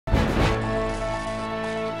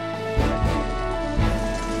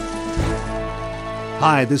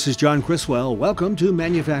Hi, this is John Criswell. Welcome to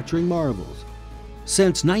Manufacturing Marvels.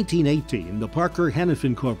 Since 1918, the Parker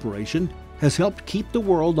Hannifin Corporation has helped keep the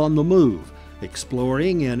world on the move,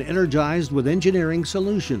 exploring and energized with engineering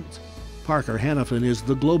solutions. Parker Hannifin is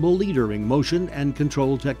the global leader in motion and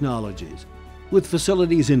control technologies. With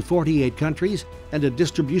facilities in 48 countries and a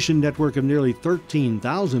distribution network of nearly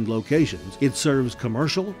 13,000 locations, it serves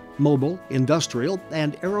commercial, mobile, industrial,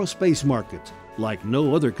 and aerospace markets like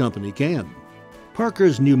no other company can.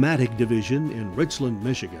 Parker's Pneumatic Division in Richland,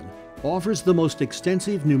 Michigan, offers the most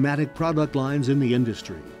extensive pneumatic product lines in the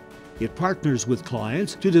industry. It partners with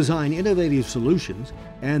clients to design innovative solutions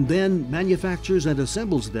and then manufactures and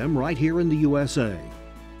assembles them right here in the USA.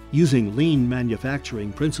 Using lean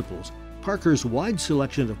manufacturing principles, Parker's wide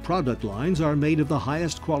selection of product lines are made of the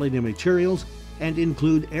highest quality materials and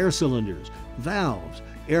include air cylinders, valves,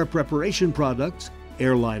 air preparation products,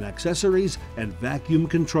 airline accessories, and vacuum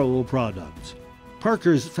control products.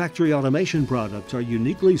 Parker's factory automation products are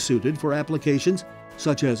uniquely suited for applications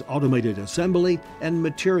such as automated assembly and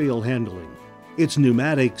material handling. Its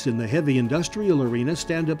pneumatics in the heavy industrial arena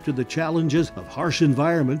stand up to the challenges of harsh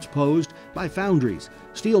environments posed by foundries,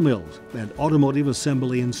 steel mills, and automotive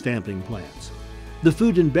assembly and stamping plants. The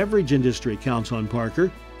food and beverage industry counts on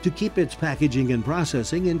Parker to keep its packaging and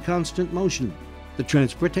processing in constant motion. The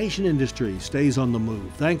transportation industry stays on the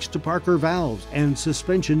move thanks to Parker valves and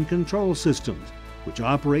suspension control systems, which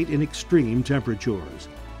operate in extreme temperatures.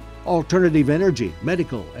 Alternative energy,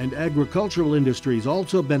 medical, and agricultural industries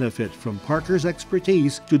also benefit from Parker's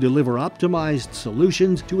expertise to deliver optimized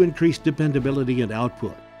solutions to increase dependability and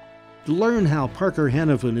output. To learn how Parker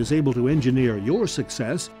Hannifin is able to engineer your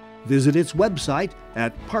success, visit its website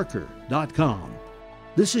at parker.com.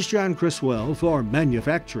 This is John Criswell for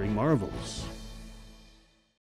Manufacturing Marvels.